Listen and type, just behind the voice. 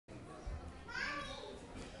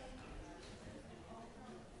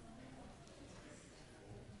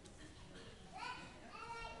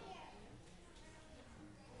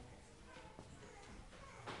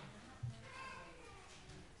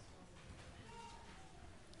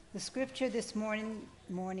The scripture this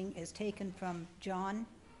morning is taken from John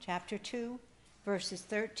chapter 2, verses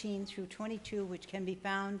 13 through 22, which can be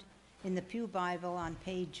found in the Pew Bible on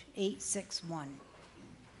page 861.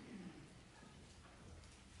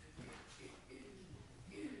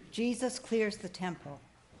 Jesus clears the temple.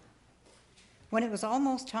 When it was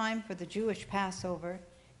almost time for the Jewish Passover,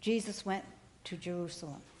 Jesus went to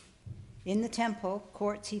Jerusalem. In the temple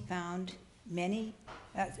courts he found men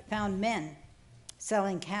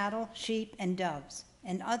selling cattle, sheep, and doves,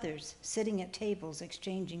 and others sitting at tables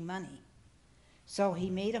exchanging money. So he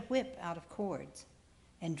made a whip out of cords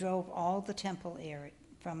and drove all the temple area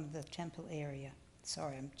from the temple area.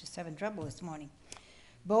 Sorry, I'm just having trouble this morning.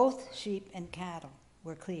 Both sheep and cattle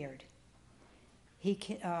were cleared. He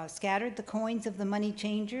scattered the coins of the money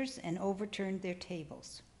changers and overturned their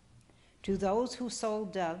tables. To those who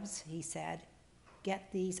sold doves, he said,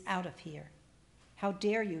 "Get these out of here. How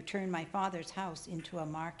dare you turn my Father's house into a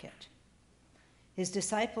market?" His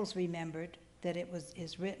disciples remembered that it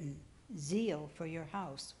is written, "Zeal for your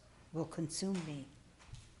house will consume me."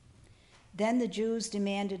 Then the Jews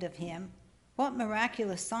demanded of him, "What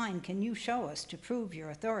miraculous sign can you show us to prove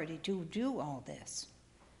your authority to do all this?"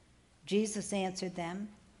 Jesus answered them,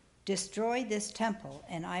 "Destroy this temple,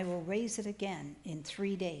 and I will raise it again in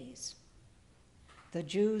 3 days." The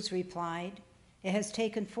Jews replied, "It has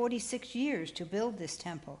taken 46 years to build this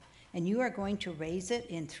temple, and you are going to raise it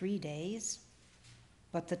in 3 days?"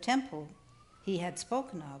 But the temple he had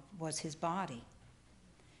spoken of was his body.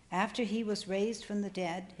 After he was raised from the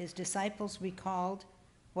dead, his disciples recalled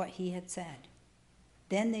what he had said.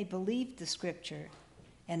 Then they believed the scripture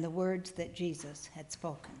and the words that Jesus had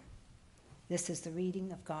spoken. This is the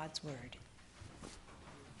reading of God's word.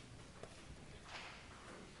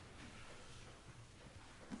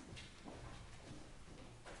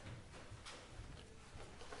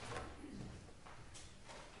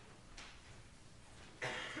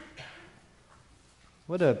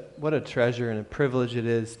 What a treasure and a privilege it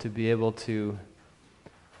is to be able to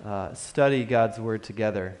study God's Word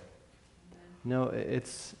together. You know,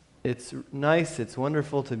 it's nice, it's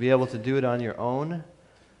wonderful to be able to do it on your own,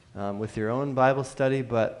 with your own Bible study,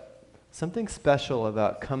 but something special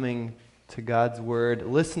about coming to God's Word,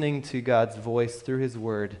 listening to God's voice through His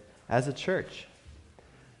Word as a church.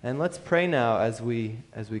 And let's pray now as we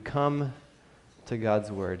come to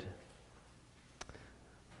God's Word.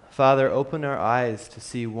 Father, open our eyes to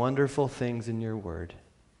see wonderful things in your word.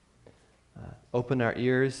 Open our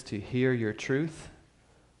ears to hear your truth.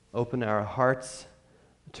 Open our hearts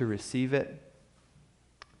to receive it.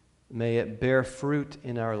 May it bear fruit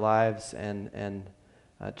in our lives and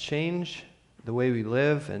change the way we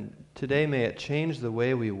live. And today may it change the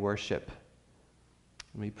way we worship.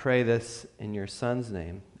 And we pray this in your Son's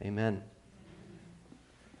name. Amen.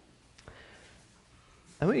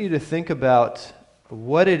 I want you to think about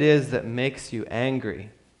what it is that makes you angry.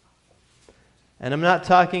 And I'm not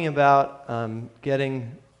talking about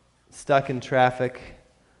getting stuck in traffic,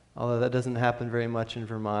 although that doesn't happen very much in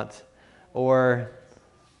Vermont, or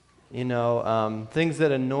things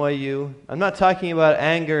that annoy you. I'm not talking about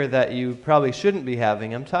anger that you probably shouldn't be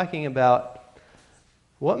having. I'm talking about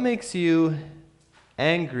what makes you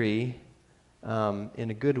angry in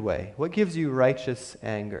a good way. What gives you righteous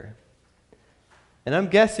anger? And I'm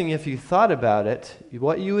guessing if you thought about it,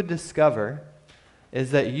 what you would discover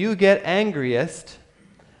is that you get angriest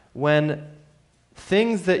when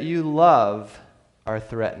things that you love are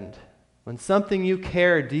threatened. When something you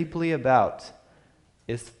care deeply about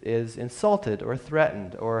is insulted or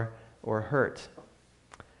threatened or hurt.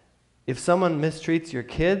 If someone mistreats your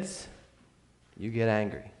kids, you get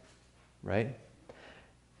angry, right?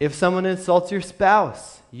 If someone insults your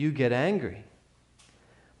spouse, you get angry.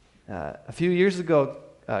 A few years ago,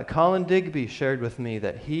 Colin Digby shared with me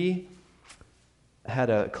that he had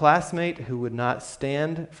a classmate who would not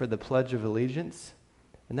stand for the Pledge of Allegiance,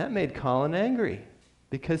 and that made Colin angry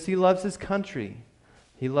because he loves his country.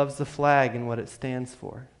 He loves the flag and what it stands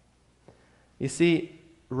for. You see,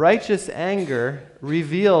 righteous anger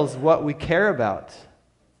reveals what we care about,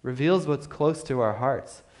 reveals what's close to our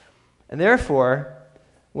hearts. And therefore,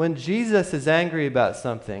 when Jesus is angry about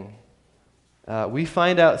something, we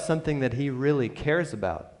find out something that he really cares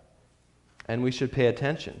about, and we should pay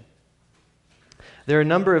attention. There are a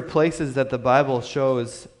number of places that the Bible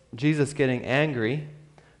shows Jesus getting angry.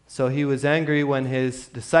 So he was angry when his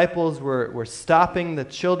disciples were stopping the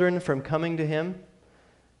children from coming to him.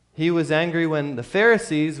 He was angry when the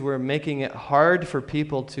Pharisees were making it hard for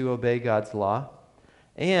people to obey God's law.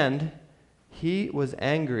 And he was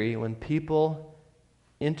angry when people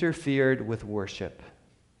interfered with worship.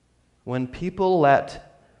 When people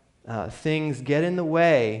let things get in the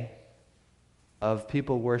way of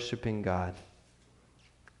people worshiping God.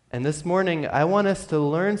 And this morning, I want us to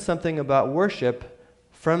learn something about worship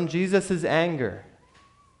from Jesus' anger.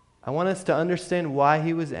 I want us to understand why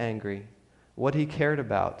he was angry, what he cared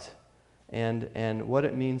about, and what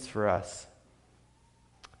it means for us.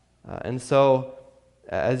 And so,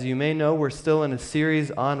 as you may know, we're still in a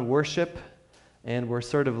series on worship, and we're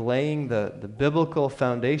sort of laying the biblical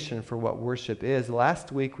foundation for what worship is.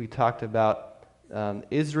 Last week we talked about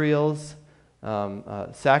Israel's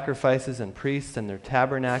sacrifices and priests and their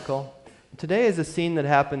tabernacle. Today is a scene that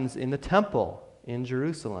happens in the temple in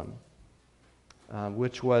Jerusalem,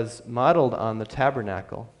 which was modeled on the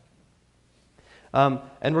tabernacle.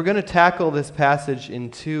 And we're going to tackle this passage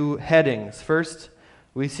in two headings. First,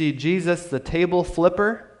 we see Jesus the table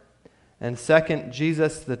flipper, and second,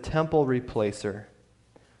 Jesus the temple replacer.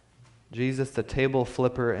 Jesus the table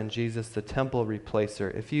flipper and Jesus the temple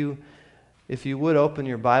replacer. If you would open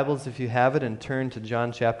your Bibles, if you have it, and turn to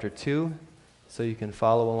John chapter 2 so you can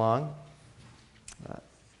follow along.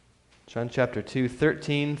 John chapter 2,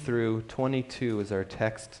 13 through 22 is our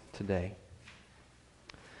text today.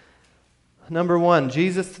 Number one,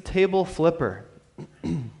 Jesus the table flipper.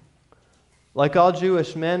 Like all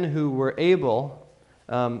Jewish men who were able,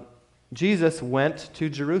 Jesus went to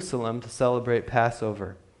Jerusalem to celebrate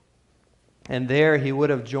Passover. And there he would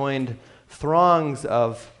have joined throngs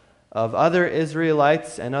of other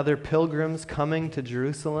Israelites and other pilgrims coming to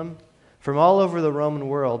Jerusalem from all over the Roman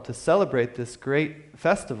world to celebrate this great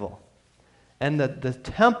festival. And the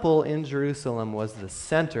temple in Jerusalem was the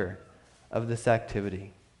center of this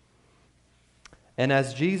activity. And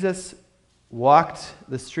as Jesus walked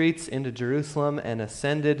the streets into Jerusalem and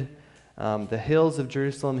ascended the hills of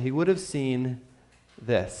Jerusalem, he would have seen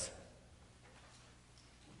this.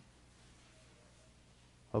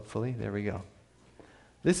 Hopefully, there we go.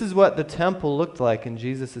 This is what the temple looked like in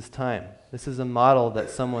Jesus' time. This is a model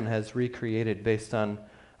that someone has recreated based on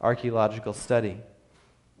archaeological study.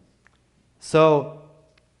 So,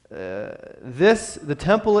 the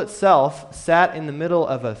temple itself sat in the middle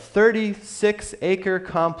of a 36-acre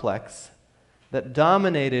complex that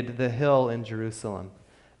dominated the hill in Jerusalem.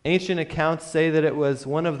 Ancient accounts say that it was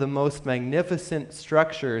one of the most magnificent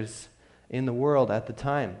structures in the world at the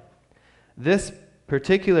time. This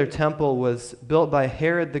particular temple was built by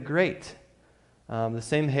Herod the Great, the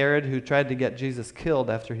same Herod who tried to get Jesus killed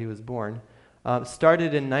after he was born.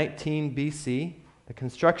 Started in 19 BC. The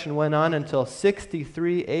construction went on until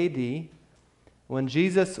 63 AD. When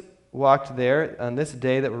Jesus walked there, on this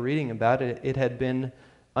day that we're reading about, it had been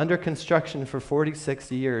under construction for 46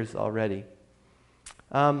 years already.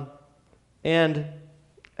 What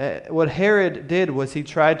Herod did was he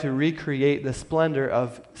tried to recreate the splendor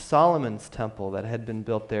of Solomon's temple that had been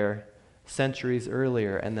built there centuries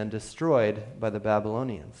earlier and then destroyed by the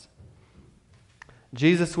Babylonians.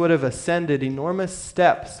 Jesus would have ascended enormous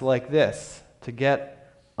steps like this to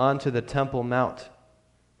get onto the Temple Mount.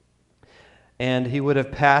 And he would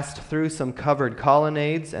have passed through some covered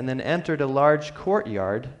colonnades and then entered a large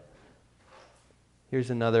courtyard.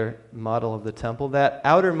 Here's another model of the temple. That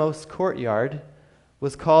outermost courtyard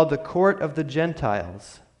was called the Court of the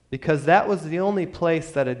Gentiles because that was the only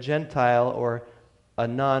place that a Gentile or a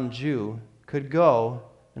non-Jew could go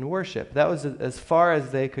and worship. That was as far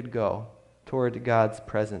as they could go toward God's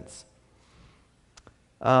presence.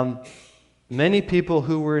 Many people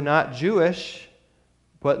who were not Jewish,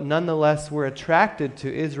 but nonetheless were attracted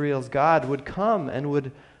to Israel's God, would come and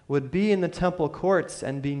would be in the temple courts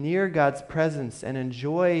and be near God's presence and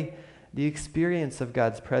enjoy the experience of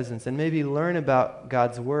God's presence and maybe learn about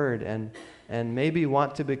God's word and maybe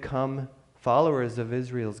want to become followers of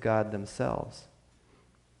Israel's God themselves.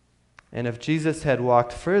 And if Jesus had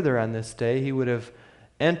walked further on this day, he would have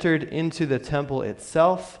entered into the temple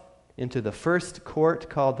itself, into the first court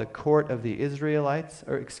called the Court of the Israelites,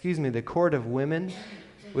 the Court of Women,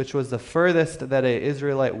 which was the furthest that an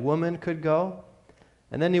Israelite woman could go.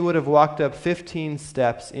 And then he would have walked up 15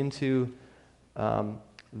 steps into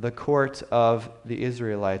the court of the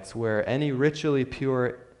Israelites, where any ritually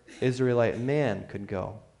pure Israelite man could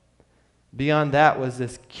go. Beyond that was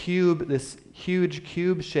this huge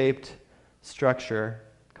cube-shaped structure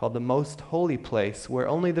called the Most Holy Place, where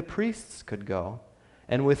only the priests could go.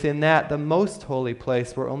 And within that, the Most Holy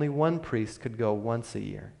Place, where only one priest could go once a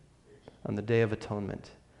year, on the Day of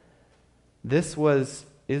Atonement. This was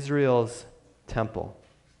Israel's temple.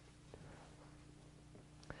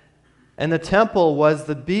 And the temple was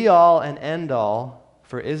the be-all and end-all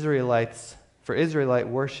for Israelite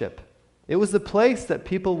worship. It was the place that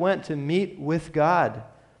people went to meet with God.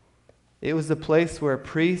 It was the place where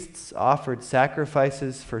priests offered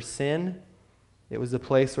sacrifices for sin. It was the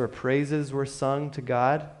place where praises were sung to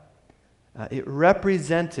God. It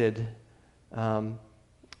represented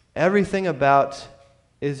everything about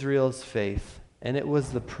Israel's faith, and it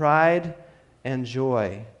was the pride and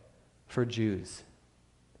joy for Jews.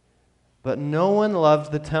 But no one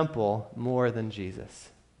loved the temple more than Jesus.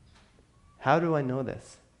 How do I know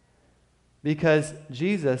this? Because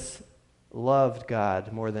Jesus loved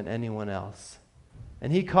God more than anyone else.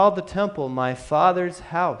 And he called the temple my Father's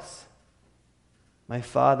house. My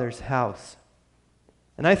Father's house.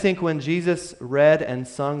 And I think when Jesus read and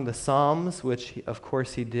sung the Psalms, which of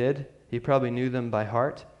course he did, he probably knew them by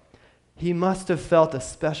heart, he must have felt a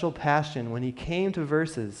special passion when he came to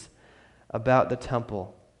verses about the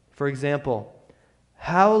temple. For example,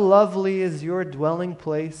 how lovely is your dwelling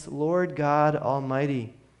place, Lord God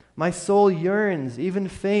Almighty. My soul yearns, even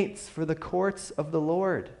faints, for the courts of the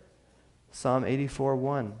Lord. Psalm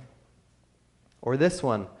 84:1. Or this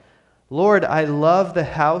one, Lord, I love the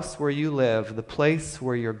house where you live, the place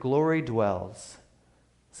where your glory dwells.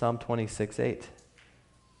 Psalm 26:8.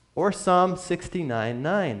 Or Psalm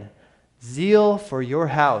 69:9. Zeal for your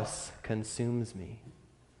house consumes me.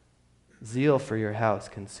 Zeal for your house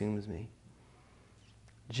consumes me.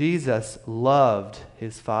 Jesus loved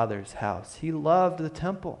his Father's house. He loved the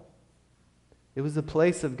temple. It was the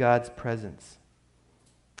place of God's presence.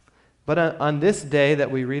 But on this day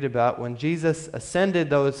that we read about, when Jesus ascended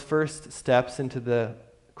those first steps into the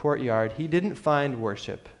courtyard, he didn't find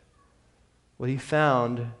worship. What he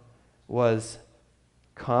found was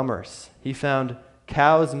commerce. He found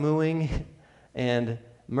cows mooing and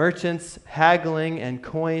merchants haggling and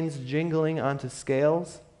coins jingling onto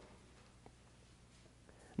scales.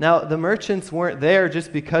 Now, the merchants weren't there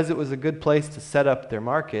just because it was a good place to set up their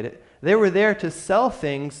market. They were there to sell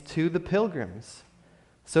things to the pilgrims.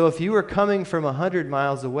 So if you were coming from 100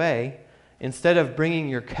 miles away, instead of bringing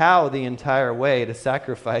your cow the entire way to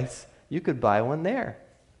sacrifice, you could buy one there.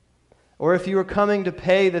 Or if you were coming to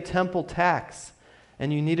pay the temple tax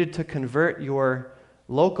and you needed to convert your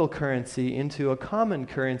local currency into a common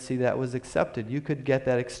currency that was accepted, you could get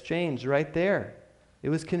that exchange right there. It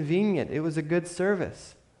was convenient. It was a good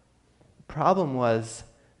service. The problem was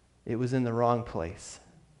it was in the wrong place.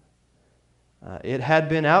 It had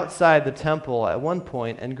been outside the temple at one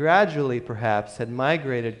point and gradually perhaps had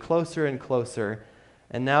migrated closer and closer,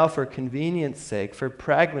 and now for convenience sake, for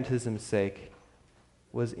pragmatism's sake,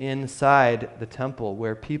 was inside the temple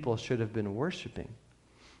where people should have been worshiping.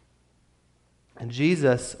 And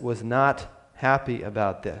Jesus was not happy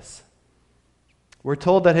about this. We're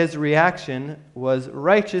told that his reaction was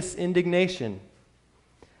righteous indignation.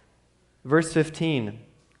 Verse 15,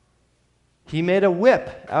 he made a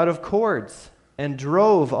whip out of cords and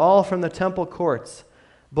drove all from the temple courts,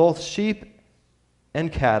 both sheep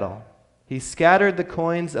and cattle. He scattered the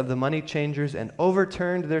coins of the money changers and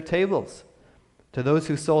overturned their tables. To those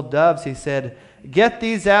who sold doves, he said, "Get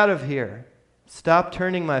these out of here. Stop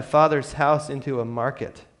turning my Father's house into a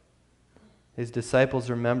market." His disciples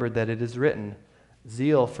remembered that it is written,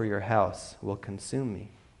 "Zeal for your house will consume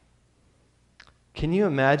me." Can you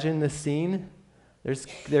imagine this scene?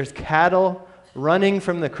 There's cattle running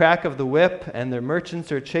from the crack of the whip, and the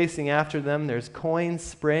merchants are chasing after them. There's coins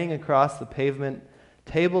spraying across the pavement,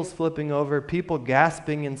 tables flipping over, people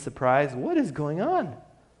gasping in surprise. What is going on?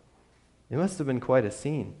 It must have been quite a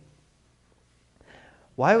scene.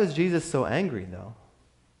 Why was Jesus so angry, though?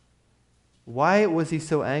 Why was he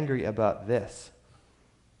so angry about this?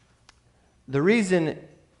 The reason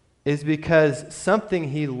is because something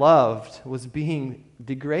he loved was being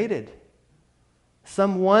degraded.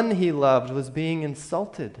 Someone he loved was being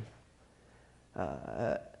insulted.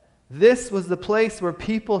 This was the place where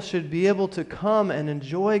people should be able to come and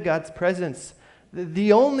enjoy God's presence.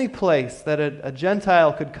 The only place that a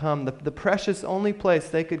Gentile could come, the precious only place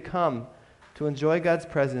they could come to enjoy God's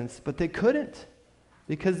presence, but they couldn't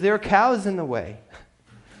because there were cows in the way.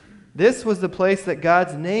 This was the place that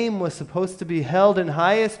God's name was supposed to be held in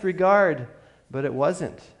highest regard, but it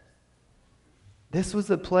wasn't. This was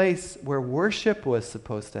the place where worship was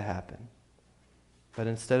supposed to happen. But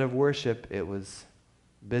instead of worship, it was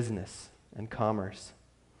business and commerce.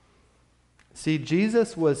 See,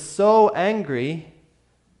 Jesus was so angry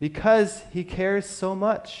because he cares so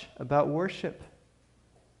much about worship.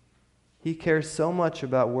 He cares so much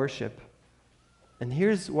about worship. And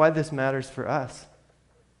here's why this matters for us.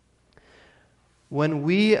 When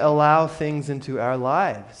we allow things into our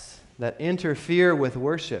lives that interfere with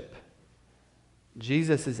worship,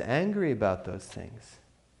 Jesus is angry about those things.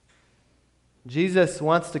 Jesus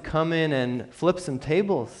wants to come in and flip some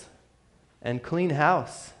tables and clean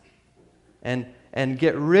house and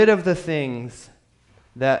get rid of the things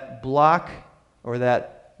that block or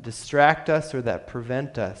that distract us or that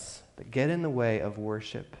prevent us, that get in the way of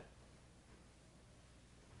worship.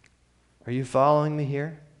 Are you following me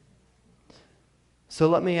here? So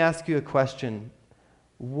let me ask you a question.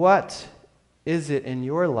 What is it in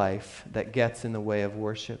your life that gets in the way of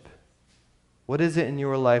worship? What is it in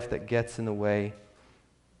your life that gets in the way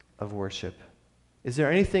of worship? Is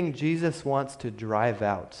there anything Jesus wants to drive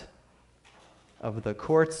out of the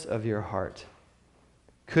courts of your heart?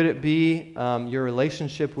 Could it be your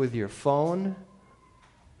relationship with your phone,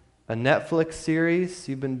 a Netflix series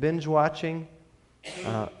you've been binge watching,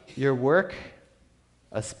 your work,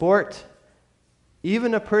 a sport,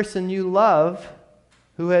 even a person you love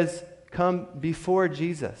who has come before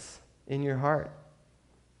Jesus in your heart?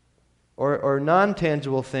 Or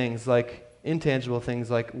non-tangible things like intangible things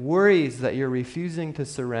like worries that you're refusing to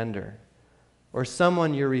surrender, or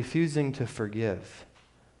someone you're refusing to forgive.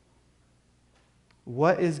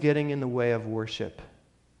 What is getting in the way of worship?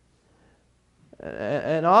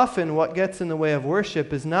 And often what gets in the way of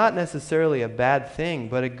worship is not necessarily a bad thing,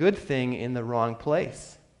 but a good thing in the wrong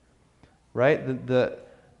place. Right?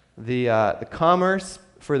 The commerce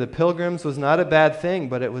for the pilgrims was not a bad thing,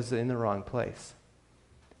 but it was in the wrong place.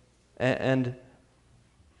 And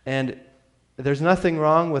there's nothing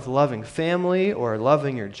wrong with loving family or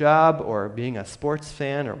loving your job or being a sports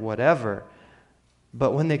fan or whatever.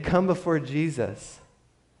 But when they come before Jesus,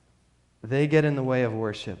 they get in the way of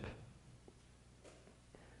worship.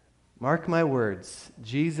 Mark my words,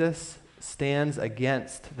 Jesus stands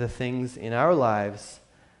against the things in our lives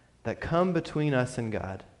that come between us and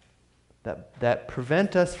God, that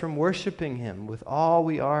prevent us from worshiping Him with all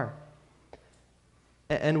we are.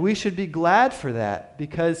 And we should be glad for that,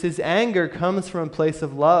 because His anger comes from a place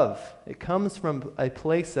of love. It comes from a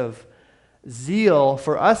place of zeal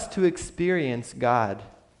for us to experience God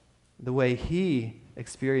the way He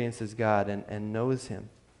experiences God and knows Him.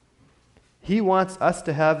 He wants us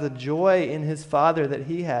to have the joy in His Father that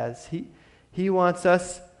He has. He wants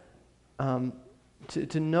us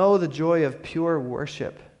to know the joy of pure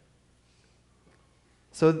worship.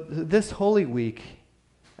 So this Holy Week,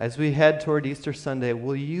 as we head toward Easter Sunday,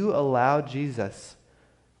 will you allow Jesus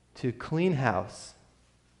to clean house,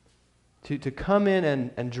 to come in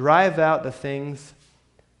and drive out the things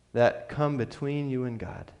that come between you and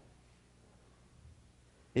God?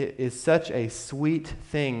 It is such a sweet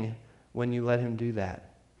thing when you let Him do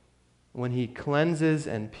that, when He cleanses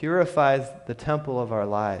and purifies the temple of our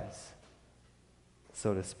lives,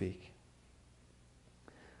 so to speak.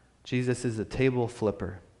 Jesus is a table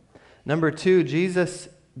flipper. Number 2, Jesus,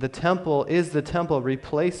 the temple, is the temple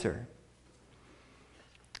replacer.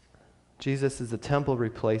 Jesus is the temple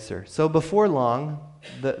replacer. So before long,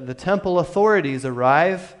 the temple authorities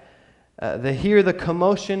arrive. They hear the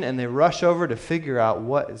commotion and they rush over to figure out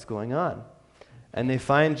what is going on. And they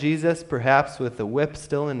find Jesus perhaps with the whip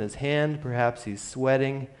still in his hand. Perhaps he's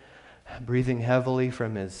sweating, breathing heavily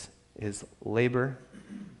from his labor.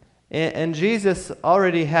 And Jesus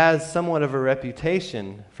already has somewhat of a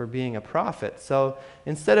reputation for being a prophet. So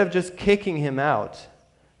instead of just kicking him out,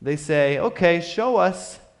 they say, okay, show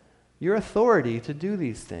us your authority to do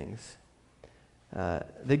these things.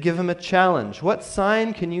 They give him a challenge. What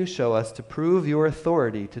sign can you show us to prove your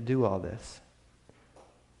authority to do all this?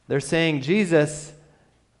 They're saying, Jesus,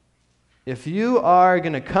 if you are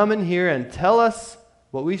going to come in here and tell us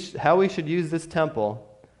how we should use this temple,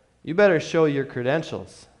 you better show your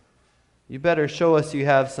credentials. You better show us you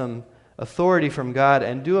have some authority from God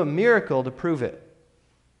and do a miracle to prove it.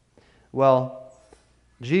 Well,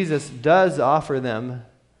 Jesus does offer them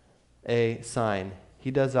a sign.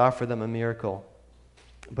 He does offer them a miracle.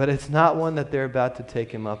 But it's not one that they're about to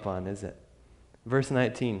take him up on, is it? Verse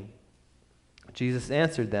 19. Jesus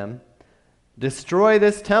answered them, "Destroy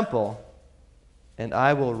this temple, and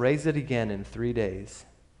I will raise it again in 3 days."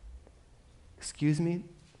 Excuse me?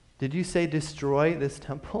 Did you say destroy this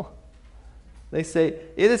temple? They say,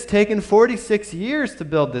 it has taken 46 years to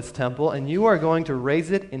build this temple, and you are going to raise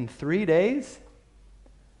it in 3 days?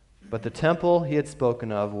 But the temple he had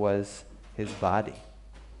spoken of was his body.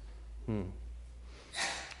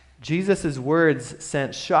 Jesus' words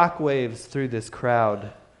sent shockwaves through this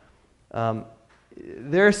crowd.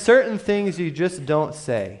 There are certain things you just don't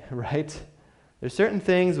say, right? There's certain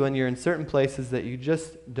things when you're in certain places that you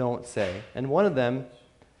just don't say. And one of them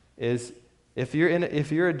is, if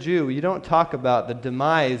you're a Jew, you don't talk about the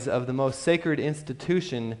demise of the most sacred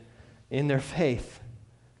institution in their faith,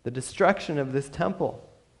 the destruction of this temple.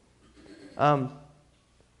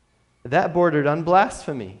 That bordered on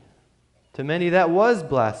blasphemy. To many, that was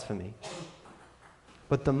blasphemy.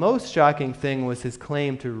 But the most shocking thing was his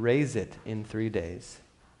claim to raise it in 3 days.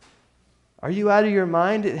 Are you out of your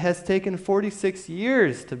mind? It has taken 46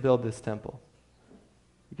 years to build this temple.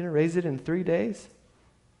 You're going to raise it in 3 days?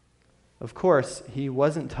 Of course, he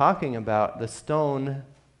wasn't talking about the stone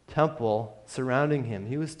temple surrounding him.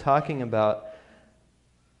 He was talking about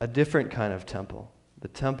a different kind of temple, the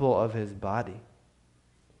temple of his body.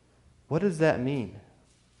 What does that mean?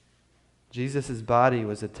 Jesus' body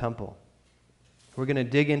was a temple. We're going to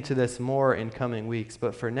dig into this more in coming weeks,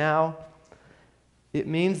 but for now, it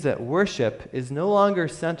means that worship is no longer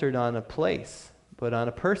centered on a place, but on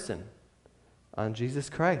a person, on Jesus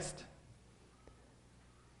Christ.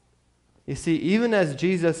 You see, even as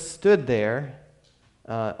Jesus stood there,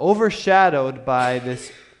 overshadowed by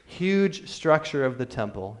this huge structure of the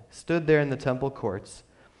temple, stood there in the temple courts,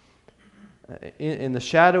 in the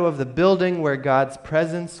shadow of the building where God's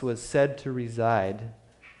presence was said to reside,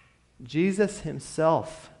 Jesus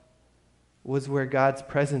himself was where God's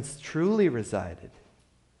presence truly resided,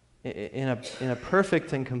 in a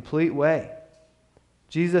perfect and complete way.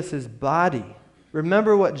 Jesus' body.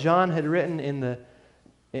 Remember what John had written in the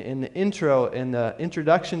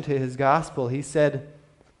introduction to his gospel. He said,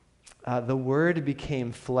 the Word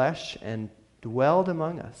became flesh and dwelled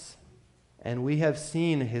among us, and we have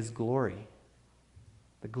seen his glory,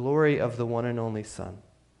 the glory of the one and only Son.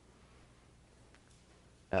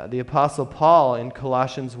 The Apostle Paul in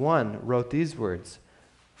Colossians 1 wrote these words,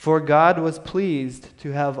 "For God was pleased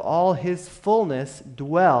to have all his fullness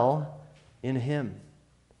dwell in him."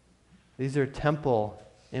 These are temple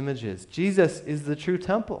images. Jesus is the true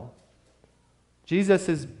temple.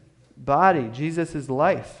 Jesus' body, Jesus'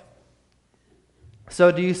 life.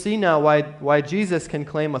 So do you see now why Jesus can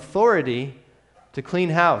claim authority to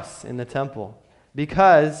clean house in the temple?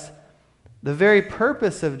 Because the very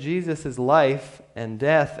purpose of Jesus' life and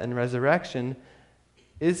death and resurrection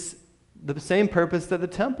is the same purpose that the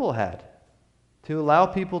temple had, to allow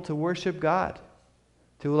people to worship God,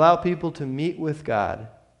 to allow people to meet with God,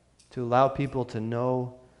 to allow people to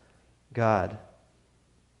know God.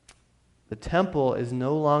 The temple is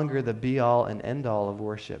no longer the be-all and end-all of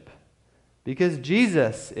worship, because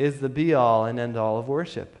Jesus is the be-all and end-all of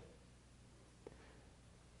worship.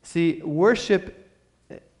 See, worship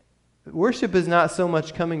is not so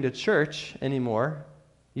much coming to church anymore.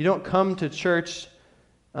 You don't come to church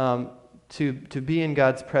to be in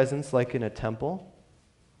God's presence like in a temple.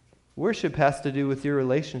 Worship has to do with your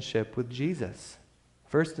relationship with Jesus,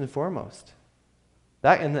 first and foremost.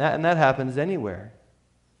 That happens anywhere.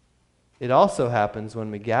 It also happens when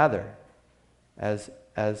we gather as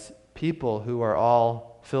people who are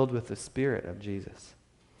all filled with the Spirit of Jesus.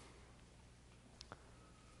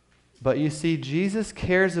 But you see, Jesus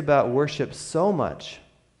cares about worship so much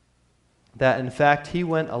that, in fact, he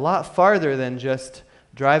went a lot farther than just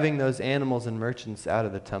driving those animals and merchants out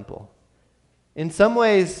of the temple. In some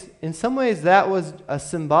ways, that was a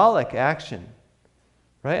symbolic action,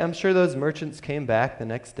 right? I'm sure those merchants came back the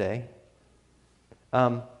next day.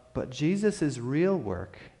 But Jesus' real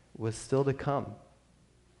work was still to come.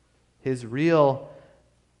 His real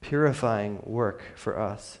purifying work for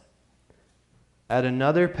us. At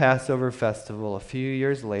another Passover festival a few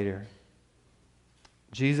years later,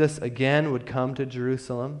 Jesus again would come to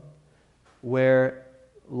Jerusalem, where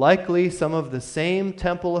likely some of the same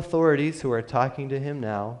temple authorities who are talking to him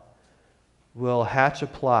now will hatch a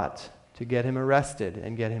plot to get him arrested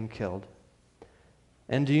and get him killed.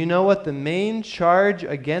 And do you know what the main charge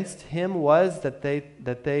against him was that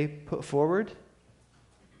they put forward?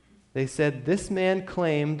 They said, this man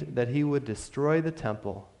claimed that he would destroy the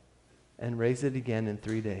temple and raise it again in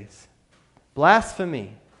 3 days.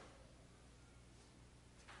 Blasphemy.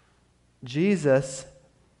 Jesus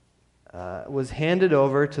was handed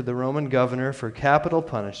over to the Roman governor for capital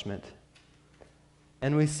punishment.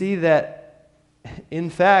 And we see that,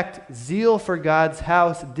 in fact, zeal for God's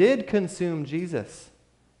house did consume Jesus.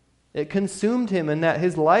 It consumed him, and that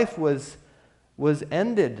his life was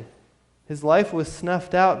ended. His life was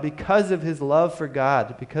snuffed out because of his love for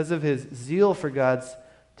God, because of his zeal for God's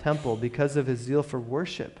temple, because of his zeal for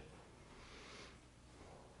worship.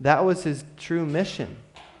 That was his true mission.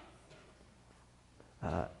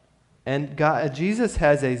 And Jesus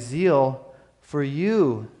has a zeal for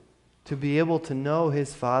you to be able to know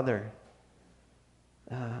his Father.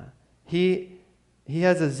 He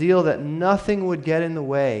has a zeal that nothing would get in the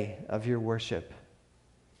way of your worship.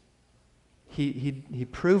 He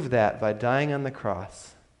proved that by dying on the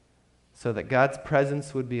cross so that God's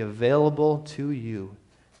presence would be available to you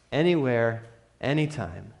anywhere,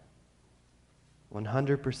 anytime.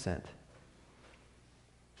 100%.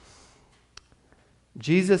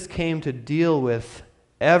 Jesus came to deal with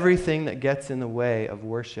everything that gets in the way of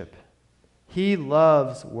worship. He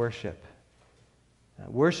loves worship.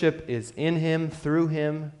 Worship is in him, through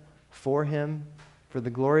him, for the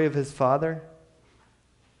glory of his Father.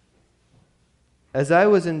 As I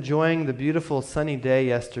was enjoying the beautiful sunny day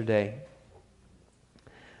yesterday,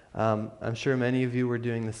 I'm sure many of you were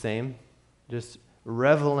doing the same, just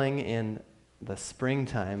reveling in the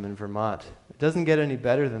springtime in Vermont. It doesn't get any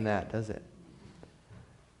better than that, does it?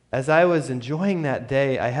 As I was enjoying that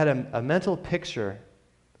day, I had a mental picture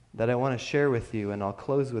that I want to share with you, and I'll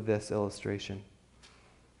close with this illustration.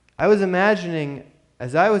 I was imagining,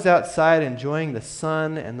 as I was outside enjoying the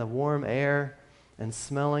sun and the warm air and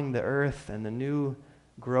smelling the earth and the new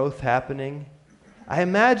growth happening, I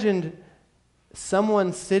imagined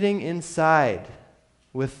someone sitting inside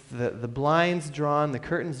with the blinds drawn, the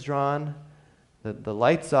curtains drawn, the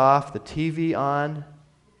lights off, the TV on,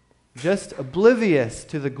 just oblivious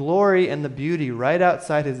to the glory and the beauty right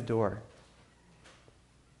outside his door.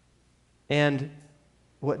 And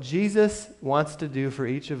what Jesus wants to do for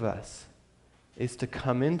each of us is to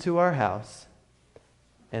come into our house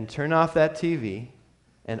and turn off that TV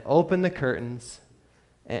and open the curtains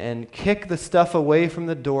and kick the stuff away from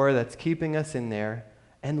the door that's keeping us in there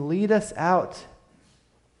and lead us out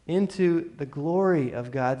into the glory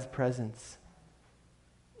of God's presence,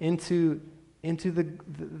 into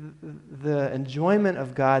the enjoyment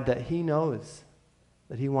of God that he knows,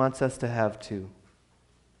 that he wants us to have too,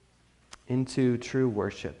 into true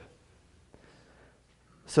worship.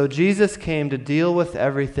 So Jesus came to deal with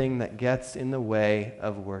everything that gets in the way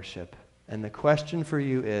of worship. And the question for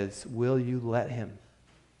you is, will you let him?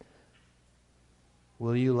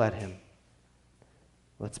 Will you let him?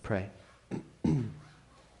 Let's pray.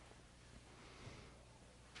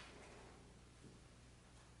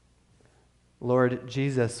 Lord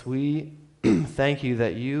Jesus, we thank you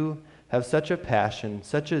that you have such a passion,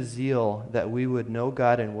 such a zeal that we would know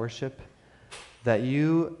God and worship, that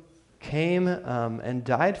you came and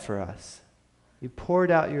died for us. You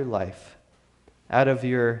poured out your life out of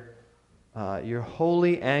your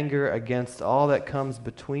holy anger against all that comes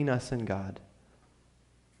between us and God.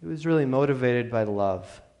 It was really motivated by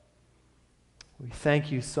love. We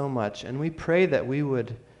thank you so much, and we pray that we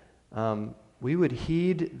would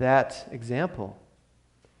heed that example.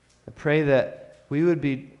 I pray that we would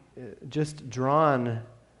be just drawn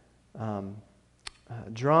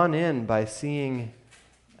in by seeing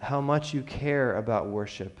how much you care about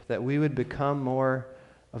worship, that we would become more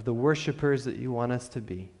of the worshipers that you want us to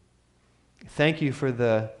be. Thank you for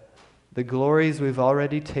the glories we've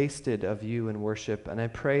already tasted of you in worship, and I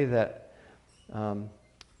pray that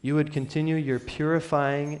you would continue your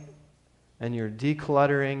purifying and your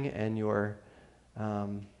decluttering and your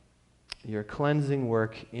cleansing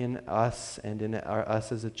work in us and in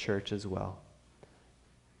us as a church as well.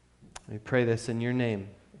 We pray this in your name.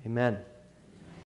 Amen.